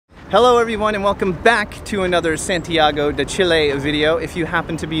Hello everyone and welcome back to another Santiago de Chile video. If you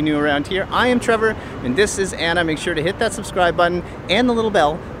happen to be new around here, I am Trevor and this is Anna. Make sure to hit that subscribe button and the little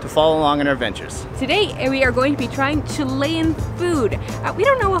bell to follow along in our adventures. Today we are going to be trying Chilean food. We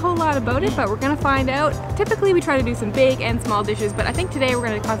don't know a whole lot about it, but we're going to find out. Typically we try to do some big and small dishes, but I think today we're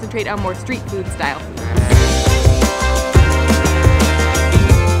going to concentrate on more street food style food.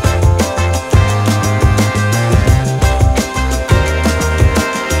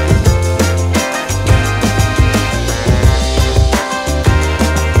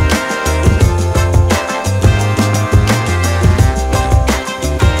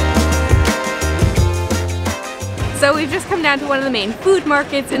 So we've just come down to one of the main food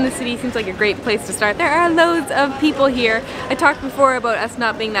markets in the city. Seems like a great place to start. There are loads of people here. I talked before about us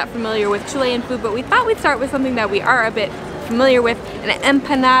not being that familiar with Chilean food, but we thought we'd start with something that we are a bit familiar with, an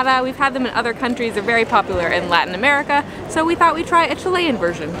empanada. We've had them in other countries. They're very popular in Latin America, so we thought we'd try a Chilean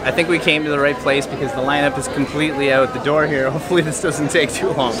version. I think we came to the right place because the lineup is completely out the door here. Hopefully this doesn't take too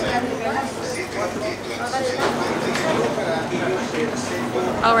long.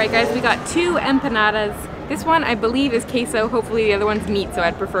 Alright guys, we got two empanadas. This one I believe is queso, hopefully the other one's meat, so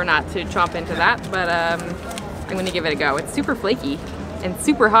I'd prefer not to chomp into that, but I'm gonna give it a go. It's super flaky and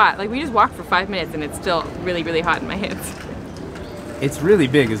super hot. Like, we just walked for 5 minutes and it's still really, really hot in my hands. It's really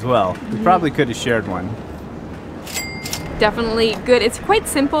big as well. We probably could have shared one. Definitely good. It's quite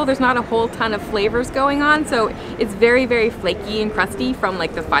simple. There's not a whole ton of flavors going on, so it's very, very flaky and crusty from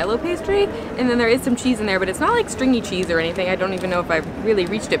like the phyllo pastry, and then there is some cheese in there, but it's not like stringy cheese or anything. I don't even know if I've really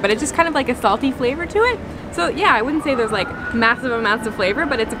reached it, but it's just kind of like a salty flavor to it. So yeah, I wouldn't say there's like massive amounts of flavor,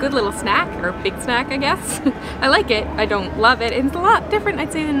 but it's a good little snack, or big snack, I guess. I like it. I don't love it. It's a lot different,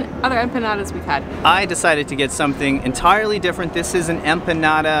 I'd say, than other empanadas we've had. I decided to get something entirely different. This is an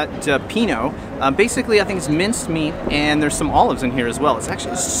empanada de pino. Basically, I think it's minced meat, and there's some olives in here as well. It's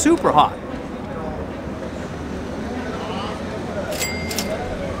actually super hot.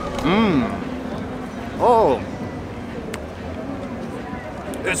 Oh,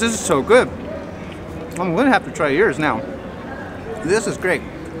 this is so good. I'm gonna have to try yours now. This is great.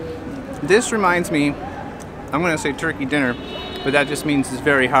 This reminds me, I'm gonna say turkey dinner, but that just means it's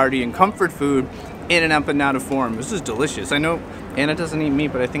very hearty and comfort food in an empanada form. This is delicious. I know Anna doesn't eat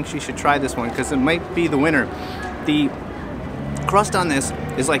meat, but I think she should try this one because it might be the winner. The crust on this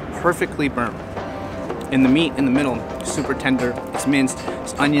is like perfectly burnt. And the meat in the middle, super tender. It's minced.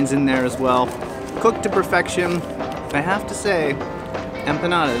 There's onions in there as well. Cooked to perfection. I have to say,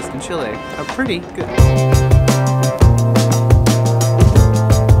 empanadas in Chile are pretty good.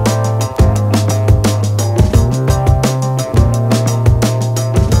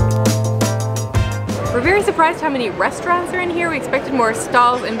 Surprised how many restaurants are in here. We expected more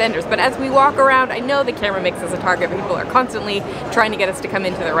stalls and vendors, but as we walk around, I know the camera makes us a target. People are constantly trying to get us to come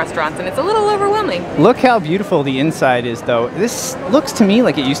into the restaurants, and it's a little overwhelming. Look how beautiful the inside is, though. This looks to me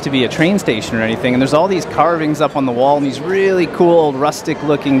like it used to be a train station or anything, and there's all these carvings up on the wall and these really cool old rustic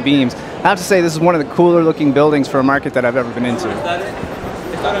looking beams. I have to say, this is one of the cooler looking buildings for a market that I've ever been into.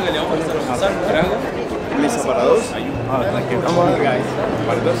 Oh, thank you. Come on, guys.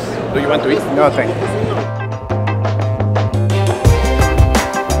 Do you want to eat? No, thank you.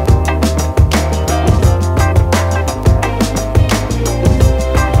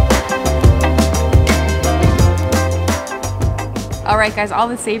 Alright guys, all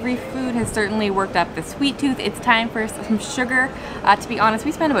the savory food has certainly worked up the sweet tooth. It's time for some sugar. To be honest,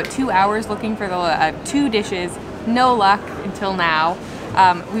 we spent about 2 hours looking for the 2 dishes. No luck until now.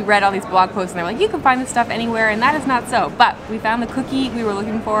 We read all these blog posts and they were like, you can find this stuff anywhere, and that is not so. But we found the cookie we were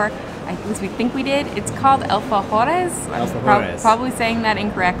looking for. At least we think we did. It's called alfajores. I'm probably saying that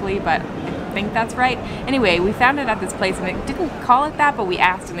incorrectly, but I think that's right. Anyway, we found it at this place and it didn't call it that, but we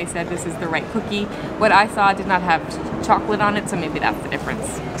asked and they said this is the right cookie. What I saw did not have chocolate on it, so maybe that's the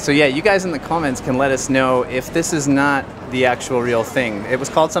difference. So yeah, you guys in the comments can let us know if this is not the actual real thing. It was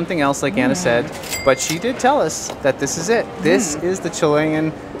called something else, like Anna said, but she did tell us that this is it. This is the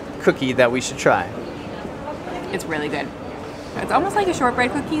Chilean cookie that we should try. It's really good. It's almost like a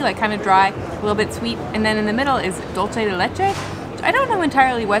shortbread cookie, like kind of dry, a little bit sweet, and then in the middle is dolce de leche. I don't know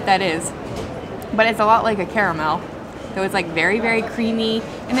entirely what that is, but it's a lot like a caramel. So it's like very, very creamy,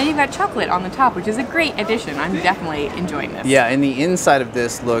 and then you've got chocolate on the top, which is a great addition. I'm definitely enjoying this. Yeah, and the inside of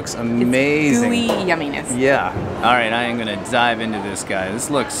this looks amazing. It's gooey yumminess. Yeah. All right, I am gonna dive into this guy. This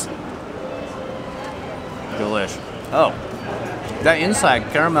looks delish. Oh, that inside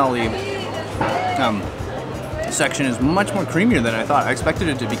caramelly section is much more creamier than I thought. I expected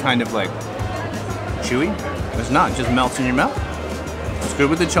it to be kind of like chewy. It's not, it just melts in your mouth. It's good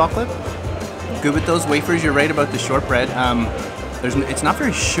with the chocolate. Good with those wafers. You're right about the shortbread. It's not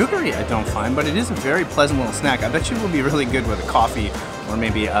very sugary, I don't find, but it is a very pleasant little snack. I bet you it will be really good with a coffee or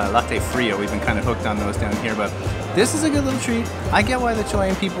maybe a latte frio. We've been kind of hooked on those down here, but this is a good little treat. I get why the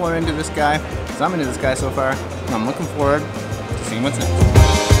Chilean people are into this guy, because I'm into this guy so far, and I'm looking forward to seeing what's next.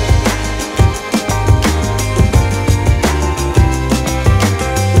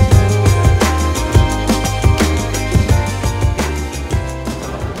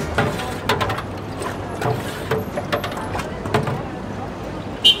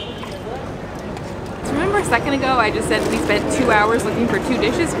 A second ago I just said we spent 2 hours looking for 2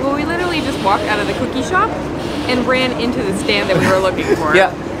 dishes. Well, we literally just walked out of the cookie shop and ran into the stand that we were looking for.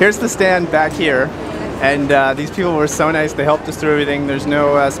 Yeah, here's the stand back here, and these people were so nice. They helped us through everything. There's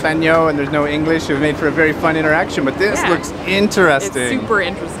no Espanol and there's no English. It made for a very fun interaction, but this looks interesting. It's super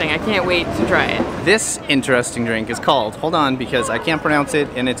interesting. I can't wait to try it. This interesting drink is called, hold on because I can't pronounce it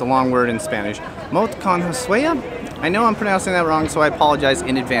and it's a long word in Spanish, Mote con huesillo. I know I'm pronouncing that wrong, so I apologize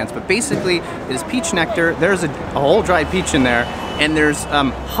in advance, but basically it is peach nectar. There's a whole dried peach in there, and there's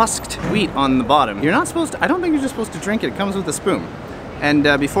husked wheat on the bottom. You're not supposed to, I don't think you're just supposed to drink it. It comes with a spoon. And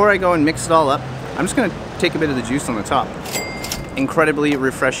before I go and mix it all up, I'm just gonna take a bit of the juice on the top. Incredibly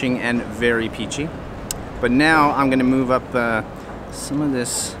refreshing and very peachy. But now I'm gonna move up some of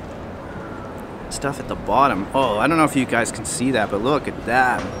this stuff at the bottom. Oh, I don't know if you guys can see that, but look at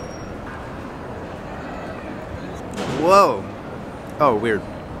that. Whoa. Oh, weird.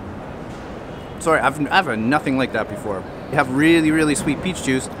 Sorry, I've had nothing like that before. You have really, really sweet peach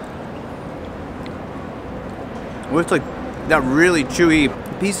juice with like that really chewy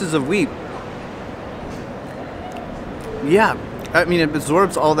pieces of wheat. Yeah, I mean it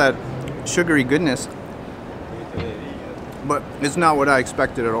absorbs all that sugary goodness, but it's not what I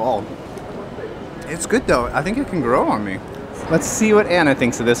expected at all. It's good though. I think it can grow on me. Let's see what Anna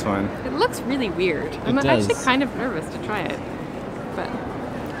thinks of this one. It looks really weird. I'm actually kind of nervous to try it, but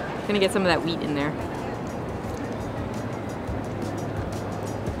I'm gonna get some of that wheat in there.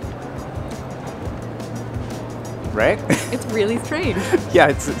 Right? It's really strange. Yeah,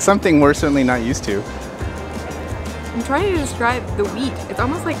 it's something we're certainly not used to. I'm trying to describe the wheat. It's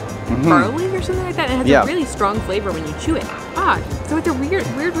almost like barley or something like that. It has a really strong flavor when you chew it. Odd. So it's a weird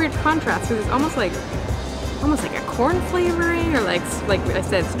contrast because it's almost like a corn flavoring, or like I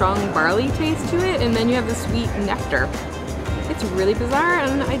said, strong barley taste to it, and then you have the sweet nectar. It's really bizarre,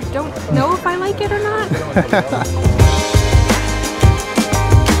 and I don't know if I like it or not.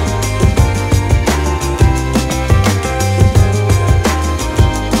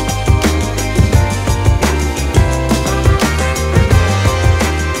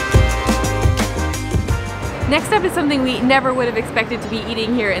 Next up is something we never would have expected to be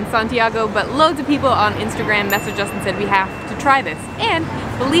eating here in Santiago, but loads of people on Instagram messaged us and said we have to try this. And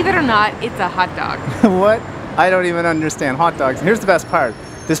believe it or not, it's a hot dog. What? I don't even understand hot dogs. Here's the best part.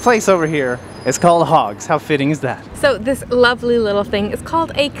 This place over here is called Hogs. How fitting is that? So this lovely little thing is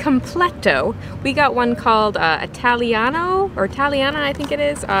called a Completo. We got one called Italiano, or Italiana I think it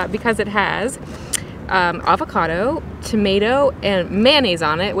is, because it has avocado, tomato, and mayonnaise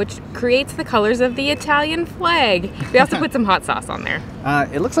on it, which creates the colors of the Italian flag. We also put some hot sauce on there.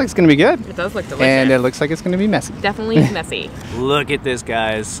 It looks like it's gonna be good. It does look delicious. And it looks like it's gonna be messy. Definitely messy. Look at this,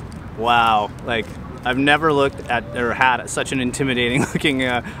 guys. Wow. Like, I've never looked at or had such an intimidating looking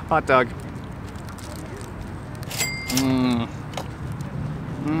hot dog. Mmm.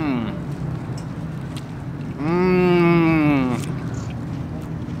 Mmm. Mmm.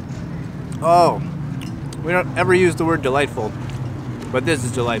 Oh. We don't ever use the word delightful, but this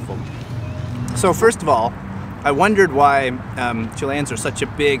is delightful. So first of all, I wondered why Chileans are such a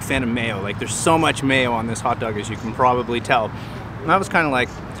big fan of mayo. Like, there's so much mayo on this hot dog, as you can probably tell. And I was kind of like,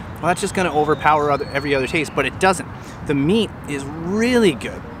 well, that's just gonna overpower every other taste, but it doesn't. The meat is really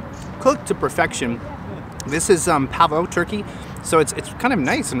good, cooked to perfection. This is pavo turkey, so it's kind of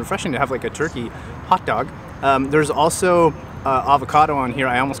nice and refreshing to have like a turkey hot dog. There's also avocado on here.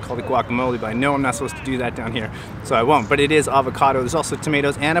 I almost called it guacamole, but I know I'm not supposed to do that down here, so I won't. But it is avocado. There's also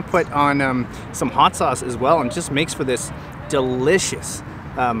tomatoes, and I put on some hot sauce as well, and it just makes for this delicious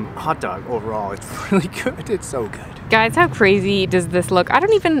hot dog overall. It's really good. It's so good. Guys, how crazy does this look? I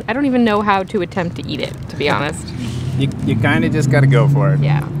don't even know how to attempt to eat it, to be honest. You kind of just got to go for it.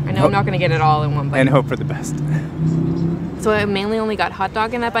 Yeah, I know I'm not going to get it all in one bite. And hope for the best. So I mainly only got hot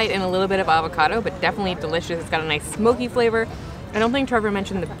dog in that bite and a little bit of avocado, but definitely delicious. It's got a nice smoky flavor. I don't think Trevor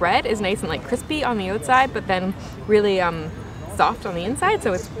mentioned the bread is nice and like crispy on the outside, but then really soft on the inside,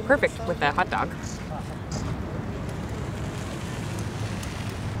 so it's perfect with that hot dog.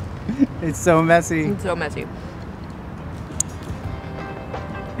 It's so messy. It's so messy.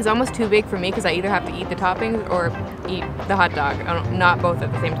 is almost too big for me because I either have to eat the toppings or eat the hot dog, not both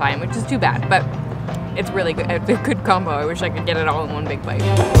at the same time, which is too bad, but it's really good. It's a good combo. I wish I could get it all in one big bite.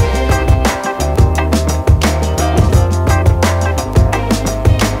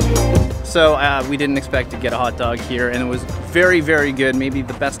 So we didn't expect to get a hot dog here, and it was very, very good. Maybe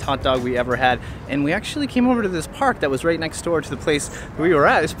the best hot dog we ever had. And we actually came over to this park that was right next door to the place we were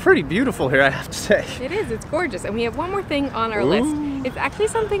at. It's pretty beautiful here, I have to say. It is, it's gorgeous. And we have one more thing on our list. It's actually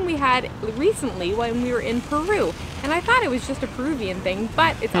something we had recently when we were in Peru. And I thought it was just a Peruvian thing,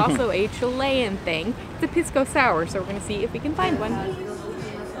 but it's also a Chilean thing. It's a pisco sour, so we're gonna see if we can find one.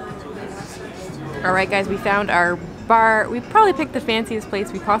 All right, guys, we found our bar. We probably picked the fanciest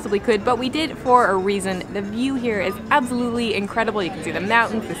place we possibly could, but we did for a reason. The view here is absolutely incredible. You can see the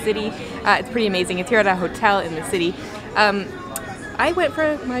mountains, the city. It's pretty amazing. It's here at a hotel in the city. I went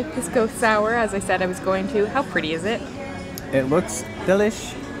for my pisco sour, as I said I was going to. How pretty is it? It looks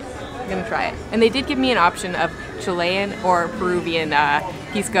delish. I'm gonna try it. And they did give me an option of Chilean or Peruvian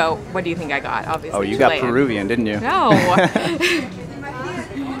pisco. What do you think I got? Obviously, Oh, you Chilean. got Peruvian, didn't you? No.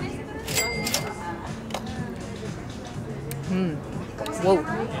 Whoa,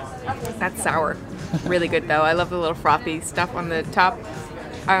 that's sour. Really good though. I love the little frothy stuff on the top.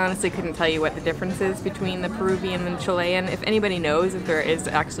 I honestly couldn't tell you what the difference is between the Peruvian and Chilean. If anybody knows if there is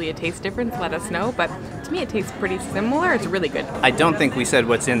actually a taste difference, let us know. But to me, it tastes pretty similar. It's really good. I don't think we said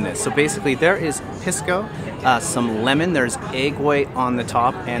what's in this. So basically, there is pisco, some lemon, there's egg white on the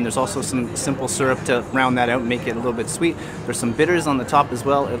top, and there's also some simple syrup to round that out and make it a little bit sweet. There's some bitters on the top as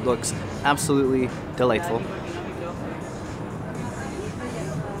well. It looks absolutely delightful.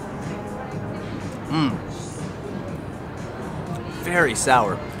 Very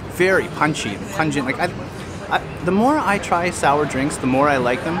sour, very punchy and pungent. Like the more I try sour drinks, the more I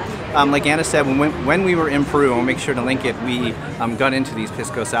like them. Like Anna said, when we were in Peru, we'll make sure to link it, we got into these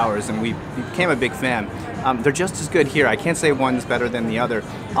pisco sours and we became a big fan. They're just as good here. I can't say one's better than the other.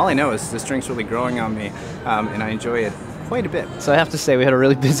 All I know is this drink's really growing on me, and I enjoy it quite a bit. So I have to say we had a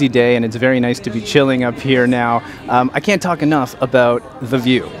really busy day, and it's very nice to be chilling up here now. I can't talk enough about the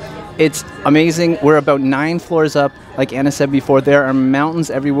view. It's amazing. We're about 9 floors up. Like Anna said before, there are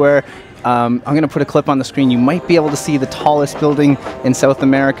mountains everywhere. I'm going to put a clip on the screen. You might be able to see the tallest building in South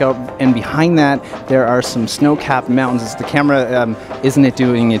America, and behind that there are some snow-capped mountains. The camera isn't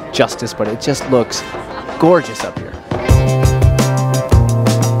doing it justice, but it just looks gorgeous up here.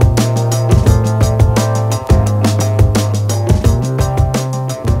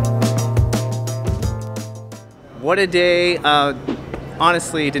 What a day.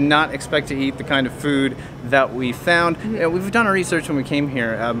 Honestly, did not expect to eat the kind of food that we found. We've done our research when we came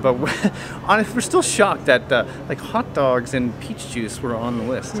here, but honestly, we're still shocked that like hot dogs and peach juice were on the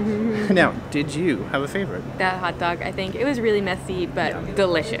list. Now, did you have a favorite? That hot dog, I think. It was really messy, but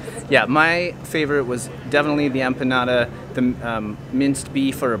delicious. Yeah, my favorite was definitely the empanada, the minced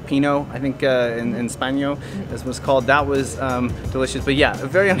beef, or a pino, I think in Spanish, as was called. That was delicious, but yeah,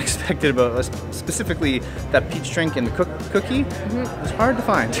 very unexpected about specifically that peach drink and the cookie. It was hard to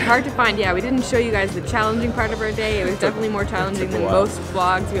find. Hard to find, yeah. We didn't show you guys the challenging part of our day. It was definitely more challenging than most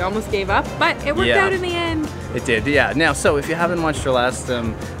vlogs. We almost gave up, but it worked out in the end. It did, yeah. Now, so if you haven't watched our last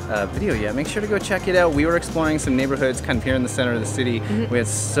video yet, make sure to go check it out. We were exploring some neighborhoods kind of here in the center of the city. We had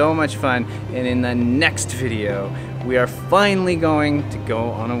so much fun, and in the next video, we are finally going to go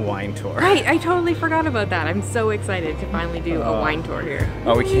on a wine tour. Right, I totally forgot about that. I'm so excited to finally do a wine tour here.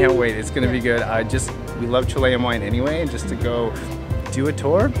 Oh, we can't wait. It's gonna be good. We love Chilean wine anyway, and just to go do a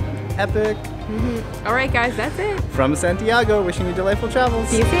tour, epic. All right, guys, that's it. From Santiago, wishing you delightful travels.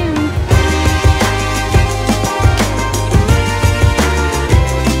 See you soon.